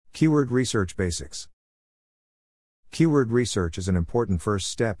Keyword Research Basics. Keyword research is an important first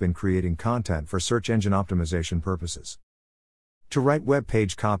step in creating content for search engine optimization purposes. To write web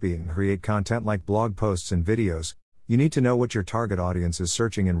page copy and create content like blog posts and videos, you need to know what your target audience is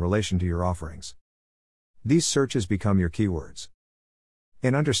searching in relation to your offerings. These searches become your keywords.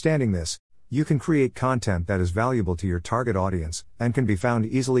 In understanding this, you can create content that is valuable to your target audience and can be found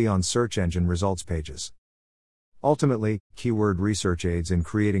easily on search engine results pages. Ultimately, keyword research aids in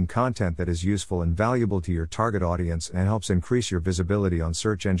creating content that is useful and valuable to your target audience and helps increase your visibility on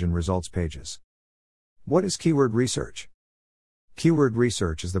search engine results pages. What is keyword research? Keyword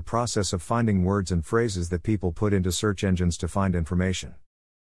research is the process of finding words and phrases that people put into search engines to find information.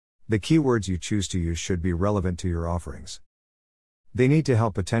 The keywords you choose to use should be relevant to your offerings. They need to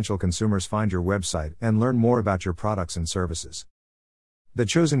help potential consumers find your website and learn more about your products and services. The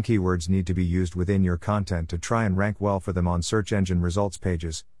chosen keywords need to be used within your content to try and rank well for them on search engine results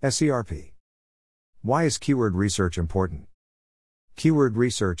pages, SERP. Why is keyword research important? Keyword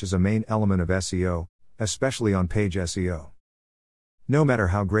research is a main element of SEO, especially on page SEO. No matter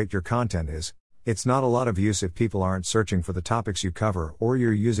how great your content is, it's not a lot of use if people aren't searching for the topics you cover or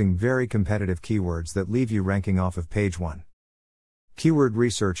you're using very competitive keywords that leave you ranking off of page 1. Keyword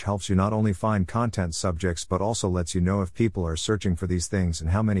research helps you not only find content subjects but also lets you know if people are searching for these things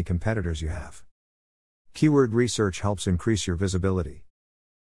and how many competitors you have. Keyword research helps increase your visibility.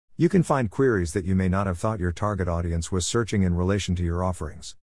 You can find queries that you may not have thought your target audience was searching in relation to your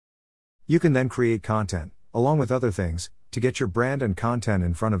offerings. You can then create content, along with other things, to get your brand and content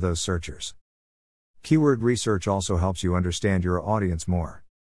in front of those searchers. Keyword research also helps you understand your audience more.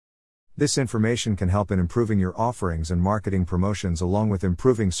 This information can help in improving your offerings and marketing promotions along with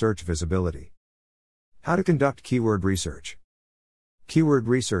improving search visibility. How to conduct keyword research? Keyword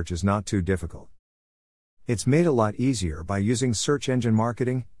research is not too difficult. It's made a lot easier by using search engine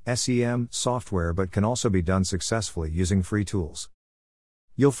marketing, SEM, software but can also be done successfully using free tools.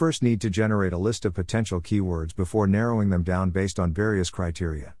 You'll first need to generate a list of potential keywords before narrowing them down based on various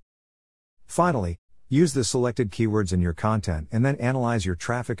criteria. Finally, use the selected keywords in your content and then analyze your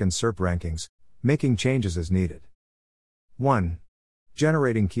traffic and SERP rankings, making changes as needed. 1.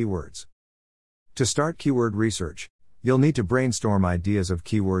 Generating keywords. To start keyword research, you'll need to brainstorm ideas of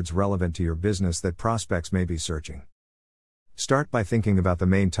keywords relevant to your business that prospects may be searching. Start by thinking about the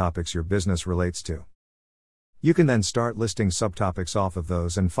main topics your business relates to. You can then start listing subtopics off of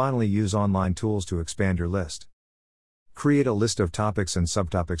those and finally use online tools to expand your list. Create a list of topics and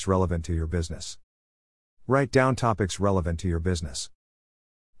subtopics relevant to your business. Write down topics relevant to your business.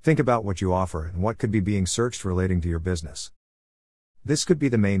 Think about what you offer and what could be being searched relating to your business. This could be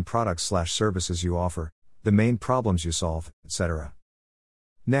the main products/services you offer, the main problems you solve, etc.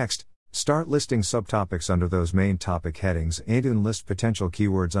 Next, start listing subtopics under those main topic headings and then list potential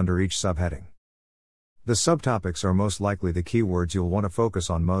keywords under each subheading. The subtopics are most likely the keywords you'll want to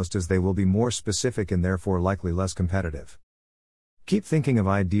focus on most as they will be more specific and therefore likely less competitive. Keep thinking of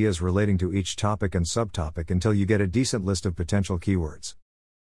ideas relating to each topic and subtopic until you get a decent list of potential keywords.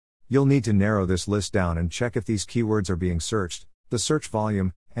 You'll need to narrow this list down and check if these keywords are being searched, the search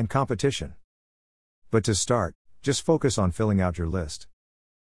volume, and competition. But to start, just focus on filling out your list.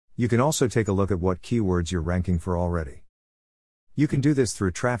 You can also take a look at what keywords you're ranking for already. You can do this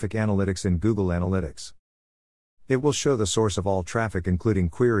through traffic analytics in Google Analytics. It will show the source of all traffic including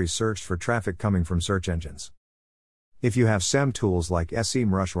queries searched for traffic coming from search engines. If you have SEM tools like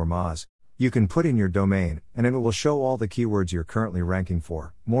SEMrush or Moz, you can put in your domain and it will show all the keywords you're currently ranking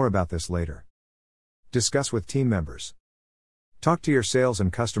for. More about this later. Discuss with team members. Talk to your sales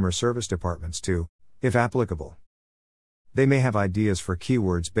and customer service departments too, if applicable. They may have ideas for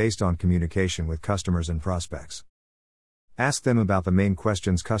keywords based on communication with customers and prospects. Ask them about the main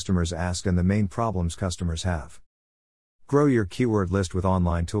questions customers ask and the main problems customers have. Grow your keyword list with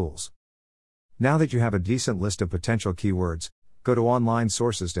online tools. Now that you have a decent list of potential keywords, go to online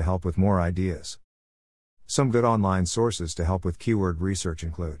sources to help with more ideas. Some good online sources to help with keyword research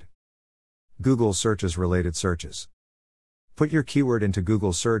include Google Searches. Related searches. Put your keyword into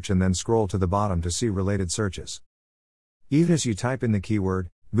Google Search and then scroll to the bottom to see related searches. Even as you type in the keyword,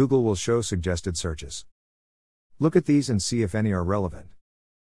 Google will show suggested searches. Look at these and see if any are relevant.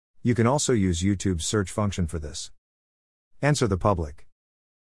 You can also use YouTube's search function for this. Answer the Public.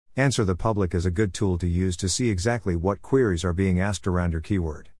 Answer the Public is a good tool to use to see exactly what queries are being asked around your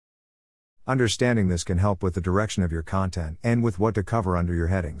keyword. Understanding this can help with the direction of your content and with what to cover under your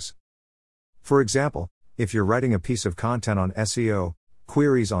headings. For example, if you're writing a piece of content on SEO,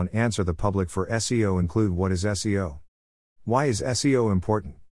 queries on Answer the Public for SEO include what is SEO? Why is SEO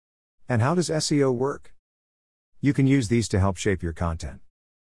important? And how does SEO work? You can use these to help shape your content.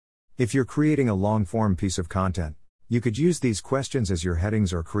 If you're creating a long-form piece of content, you could use these questions as your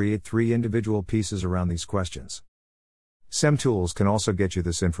headings or create 3 individual pieces around these questions. SEMtools can also get you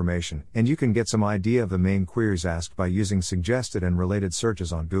this information, and you can get some idea of the main queries asked by using suggested and related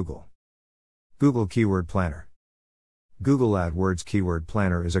searches on Google. Google Keyword Planner. Google AdWords Keyword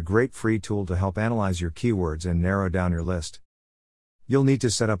Planner is a great free tool to help analyze your keywords and narrow down your list. You'll need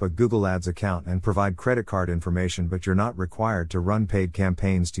to set up a Google Ads account and provide credit card information, but you're not required to run paid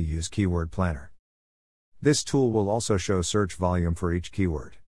campaigns to use Keyword Planner. This tool will also show search volume for each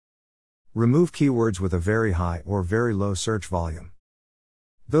keyword. Remove keywords with a very high or very low search volume.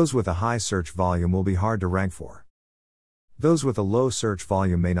 Those with a high search volume will be hard to rank for. Those with a low search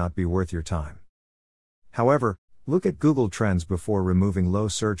volume may not be worth your time. However, look at Google Trends before removing low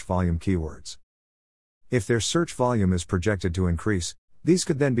search volume keywords. If their search volume is projected to increase, these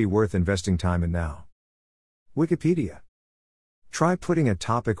could then be worth investing time in now. Wikipedia. Try putting a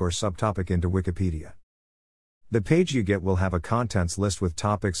topic or subtopic into Wikipedia. The page you get will have a contents list with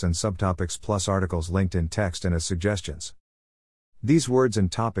topics and subtopics plus articles linked in text and as suggestions. These words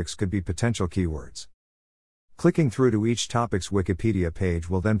and topics could be potential keywords. Clicking through to each topic's Wikipedia page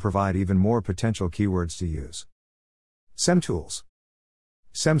will then provide even more potential keywords to use. SEMtools.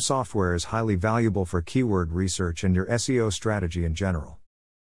 SEM software is highly valuable for keyword research and your SEO strategy in general.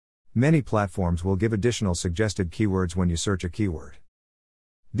 Many platforms will give additional suggested keywords when you search a keyword.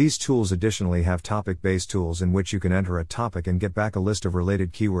 These tools additionally have topic-based tools in which you can enter a topic and get back a list of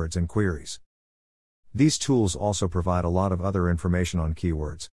related keywords and queries. These tools also provide a lot of other information on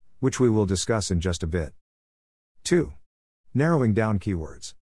keywords, which we will discuss in just a bit. 2. Narrowing down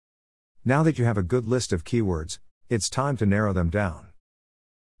keywords. Now that you have a good list of keywords, it's time to narrow them down.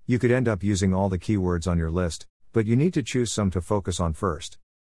 You could end up using all the keywords on your list, but you need to choose some to focus on first.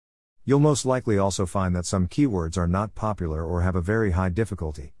 You'll most likely also find that some keywords are not popular or have a very high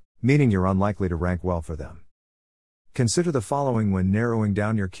difficulty, meaning you're unlikely to rank well for them. Consider the following when narrowing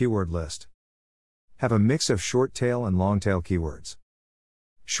down your keyword list. Have a mix of short tail and long tail keywords.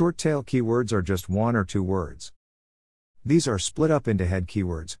 Short tail keywords are just 1 or 2 words. These are split up into head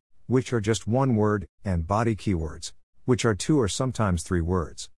keywords, which are just 1 word, and body keywords, which are 2 or sometimes 3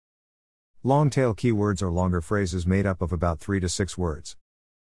 words. Long tail keywords are longer phrases made up of about 3 to 6 words.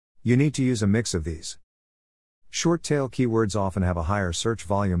 You need to use a mix of these. Short tail keywords often have a higher search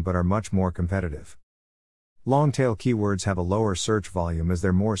volume but are much more competitive. Long tail keywords have a lower search volume as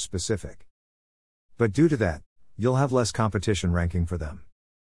they're more specific. But due to that, you'll have less competition ranking for them.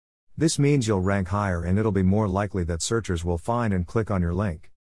 This means you'll rank higher and it'll be more likely that searchers will find and click on your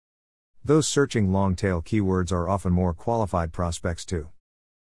link. Those searching long tail keywords are often more qualified prospects too.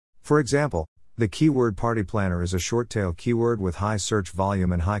 For example, the keyword party planner is a short tail keyword with high search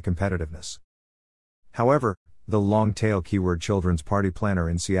volume and high competitiveness. However, the long tail keyword children's party planner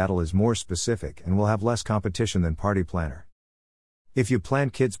in Seattle is more specific and will have less competition than party planner. If you plan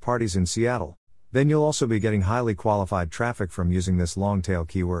kids' parties in Seattle, then you'll also be getting highly qualified traffic from using this long tail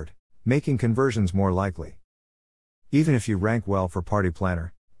keyword, making conversions more likely. Even if you rank well for party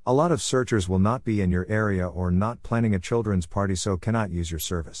planner, a lot of searchers will not be in your area or not planning a children's party, so cannot use your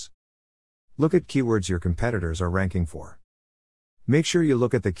service. Look at keywords your competitors are ranking for. Make sure you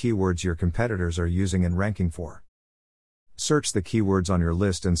look at the keywords your competitors are using and ranking for. Search the keywords on your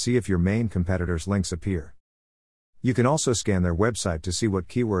list and see if your main competitors' links appear. You can also scan their website to see what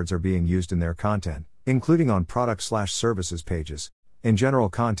keywords are being used in their content, including on product/services pages, in general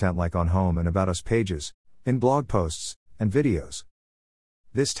content like on home and about us pages, in blog posts, and videos.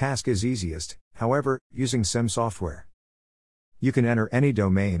 This task is easiest, however, using SEM software. You can enter any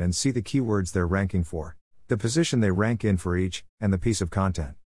domain and see the keywords they're ranking for, the position they rank in for each, and the piece of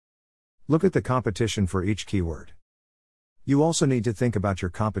content. Look at the competition for each keyword. You also need to think about your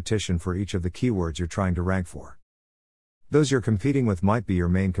competition for each of the keywords you're trying to rank for. Those you're competing with might be your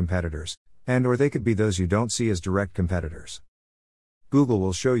main competitors, or they could be those you don't see as direct competitors. Google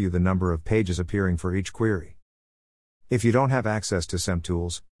will show you the number of pages appearing for each query. If you don't have access to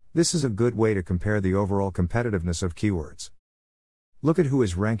SEMtools, this is a good way to compare the overall competitiveness of keywords. Look at who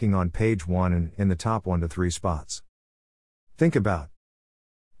is ranking on page 1 and in the top 1 to 3 spots. Think about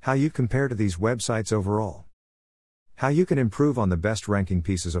how you compare to these websites overall. How you can improve on the best ranking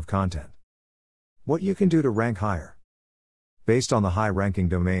pieces of content. What you can do to rank higher. Based on the high ranking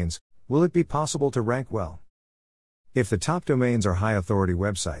domains, will it be possible to rank well? If the top domains are high authority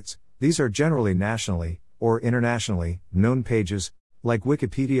websites, these are generally nationally, or internationally, known pages, like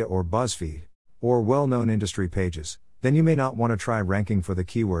Wikipedia or BuzzFeed, or well-known industry pages, then you may not want to try ranking for the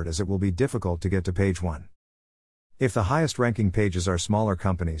keyword as it will be difficult to get to page 1. If the highest ranking pages are smaller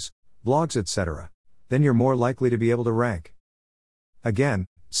companies, blogs, etc., then you're more likely to be able to rank. Again,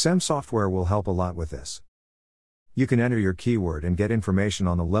 SEM software will help a lot with this. You can enter your keyword and get information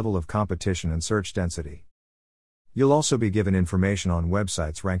on the level of competition and search density. You'll also be given information on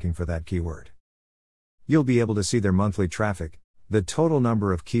websites ranking for that keyword. You'll be able to see their monthly traffic, the total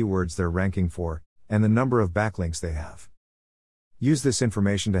number of keywords they're ranking for, and the number of backlinks they have. Use this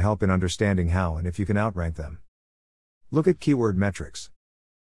information to help in understanding how and if you can outrank them. Look at keyword metrics.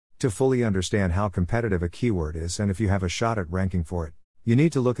 To fully understand how competitive a keyword is and if you have a shot at ranking for it, you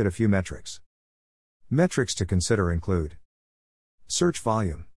need to look at a few metrics. Metrics to consider include search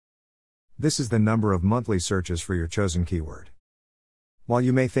volume. This is the number of monthly searches for your chosen keyword. While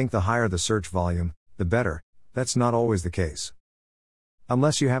you may think the higher the search volume, the better, that's not always the case.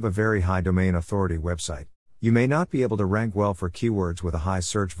 Unless you have a very high domain authority website, you may not be able to rank well for keywords with a high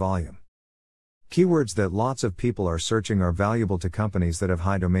search volume. Keywords that lots of people are searching are valuable to companies that have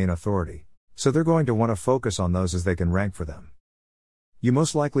high domain authority, so they're going to want to focus on those as they can rank for them. You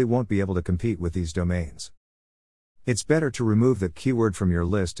most likely won't be able to compete with these domains. It's better to remove that keyword from your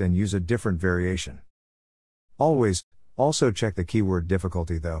list and use a different variation. Always, also check the keyword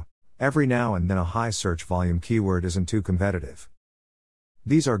difficulty though. Every now and then a high search volume keyword isn't too competitive.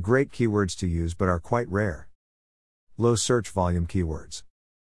 These are great keywords to use but are quite rare. Low search volume keywords.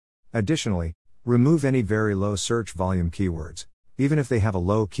 Additionally, remove any very low search volume keywords, even if they have a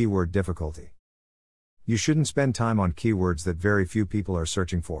low keyword difficulty. You shouldn't spend time on keywords that very few people are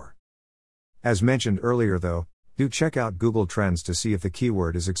searching for. As mentioned earlier though, do check out Google Trends to see if the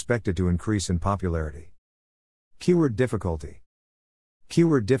keyword is expected to increase in popularity. Keyword difficulty.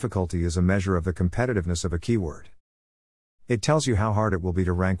 Keyword difficulty is a measure of the competitiveness of a keyword. It tells you how hard it will be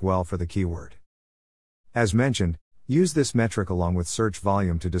to rank well for the keyword. As mentioned, use this metric along with search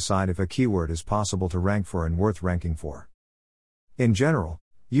volume to decide if a keyword is possible to rank for and worth ranking for. In general,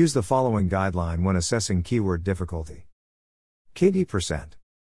 use the following guideline when assessing keyword difficulty. KD%.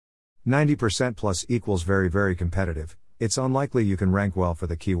 90% plus equals very competitive, it's unlikely you can rank well for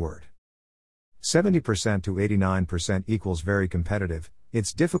the keyword. 70% to 89% equals very competitive,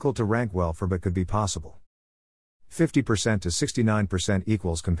 it's difficult to rank well for but could be possible. 50% to 69%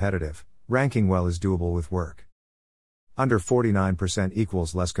 equals competitive, ranking well is doable with work. Under 49%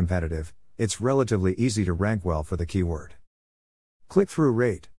 equals less competitive, it's relatively easy to rank well for the keyword. Click-through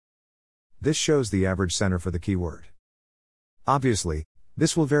rate. This shows the average center for the keyword. Obviously,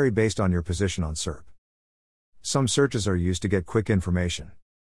 this will vary based on your position on SERP. Some searches are used to get quick information.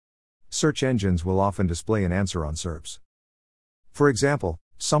 Search engines will often display an answer on SERPs. For example,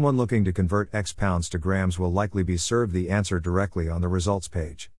 someone looking to convert X pounds to grams will likely be served the answer directly on the results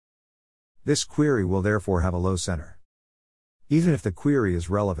page. This query will therefore have a low center. Even if the query is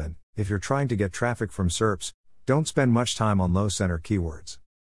relevant, if you're trying to get traffic from SERPs, don't spend much time on low center keywords.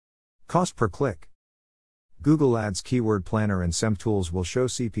 Cost per click. Google Ads Keyword Planner and SEM tools will show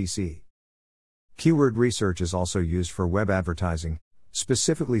CPC. Keyword research is also used for web advertising,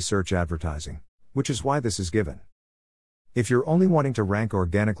 specifically search advertising, which is why this is given. If you're only wanting to rank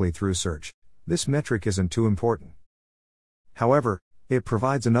organically through search, this metric isn't too important. However, it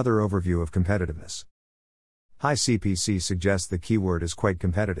provides another overview of competitiveness. High CPC suggests the keyword is quite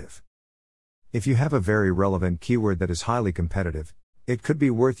competitive. If you have a very relevant keyword that is highly competitive, it could be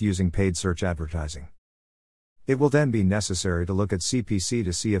worth using paid search advertising. It will then be necessary to look at CPC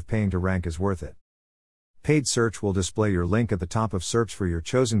to see if paying to rank is worth it. Paid search will display your link at the top of SERPs for your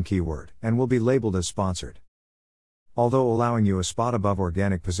chosen keyword and will be labeled as sponsored. Although allowing you a spot above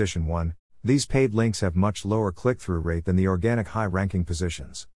organic position 1, these paid links have much lower click-through rate than the organic high-ranking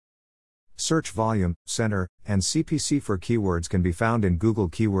positions. Search volume, center, and CPC for keywords can be found in Google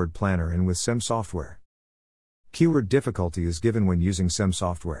Keyword Planner and with SEM software. Keyword difficulty is given when using SEM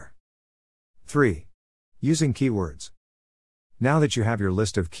software. 3. Using keywords. Now that you have your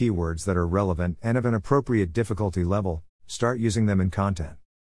list of keywords that are relevant and of an appropriate difficulty level, start using them in content.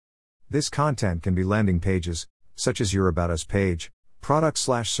 This content can be landing pages, such as your About Us page,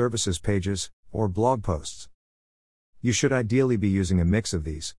 product/services pages, or blog posts. You should ideally be using a mix of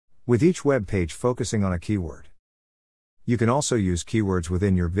these, with each web page focusing on a keyword. You can also use keywords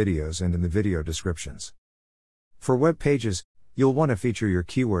within your videos and in the video descriptions. For web pages, you'll want to feature your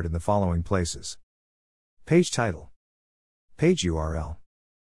keyword in the following places: page title, page URL,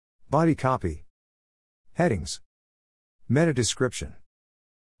 body copy, headings, meta description,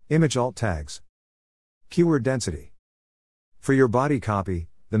 image alt tags, keyword density. For your body copy,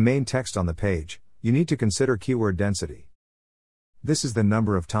 the main text on the page, you need to consider keyword density. This is the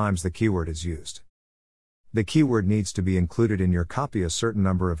number of times the keyword is used. The keyword needs to be included in your copy a certain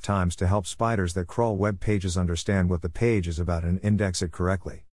number of times to help spiders that crawl web pages understand what the page is about and index it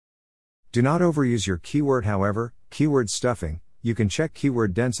correctly. Do not overuse your keyword, however. Keyword stuffing, you can check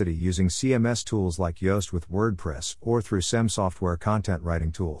keyword density using CMS tools like Yoast with WordPress or through SEM software content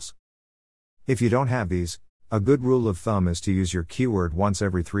writing tools. If you don't have these, a good rule of thumb is to use your keyword once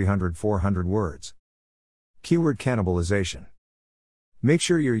every 300-400 words. Keyword cannibalization. Make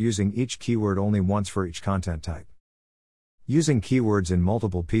sure you're using each keyword only once for each content type. Using keywords in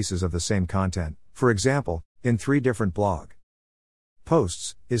multiple pieces of the same content, for example, in 3 different blog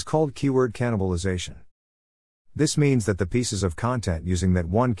posts, is called keyword cannibalization. This means that the pieces of content using that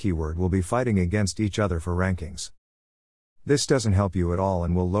one keyword will be fighting against each other for rankings. This doesn't help you at all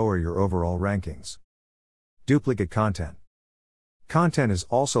and will lower your overall rankings. Duplicate content. Content is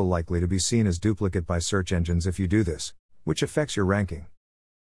also likely to be seen as duplicate by search engines if you do this, which affects your ranking.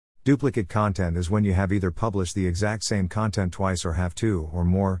 Duplicate content is when you have either published the exact same content twice or have 2 or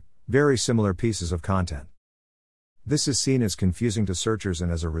more, very similar pieces of content. This is seen as confusing to searchers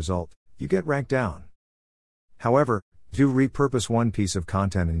and as a result, you get ranked down. However, do repurpose one piece of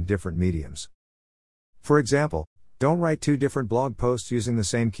content in different mediums. For example, don't write 2 different blog posts using the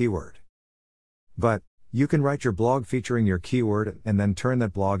same keyword. But, you can write your blog featuring your keyword and then turn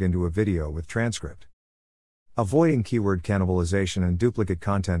that blog into a video with transcript. Avoiding keyword cannibalization and duplicate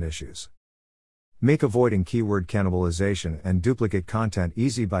content issues. Make avoiding keyword cannibalization and duplicate content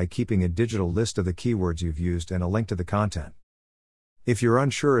easy by keeping a digital list of the keywords you've used and a link to the content. If you're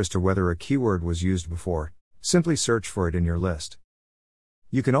unsure as to whether a keyword was used before, simply search for it in your list.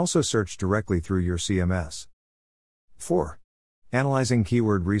 You can also search directly through your CMS. 4. Analyzing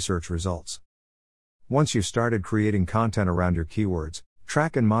keyword research results. Once you've started creating content around your keywords,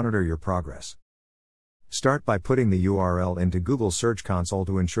 track and monitor your progress. Start by putting the URL into Google Search Console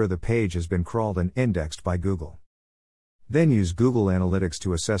to ensure the page has been crawled and indexed by Google. Then use Google Analytics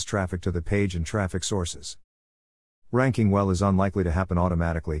to assess traffic to the page and traffic sources. Ranking well is unlikely to happen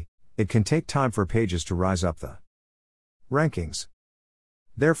automatically. It can take time for pages to rise up the rankings.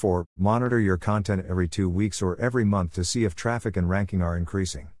 Therefore, monitor your content every 2 weeks or every month to see if traffic and ranking are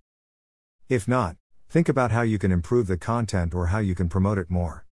increasing. If not, think about how you can improve the content or how you can promote it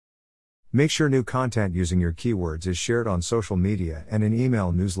more. Make sure new content using your keywords is shared on social media and in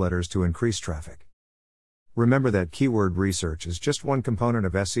email newsletters to increase traffic. Remember that keyword research is just one component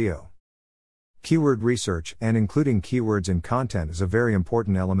of SEO. Keyword research and including keywords in content is a very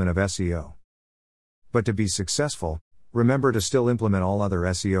important element of SEO. But to be successful, remember to still implement all other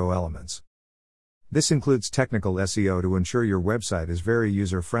SEO elements. This includes technical SEO to ensure your website is very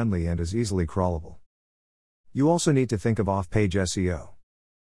user-friendly and is easily crawlable. You also need to think of off-page SEO.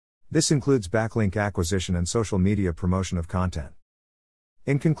 This includes backlink acquisition and social media promotion of content.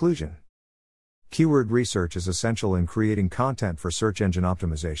 In conclusion, keyword research is essential in creating content for search engine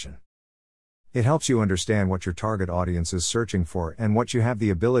optimization. It helps you understand what your target audience is searching for and what you have the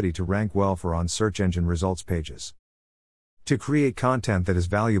ability to rank well for on search engine results pages. To create content that is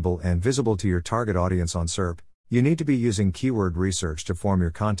valuable and visible to your target audience on SERP, you need to be using keyword research to form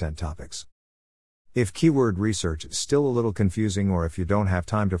your content topics. If keyword research is still a little confusing or if you don't have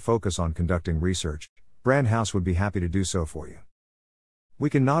time to focus on conducting research, Brandhouse would be happy to do so for you. We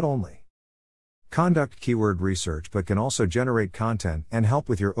can not only conduct keyword research but can also generate content and help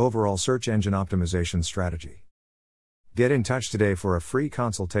with your overall search engine optimization strategy. Get in touch today for a free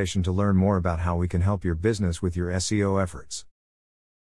consultation to learn more about how we can help your business with your SEO efforts.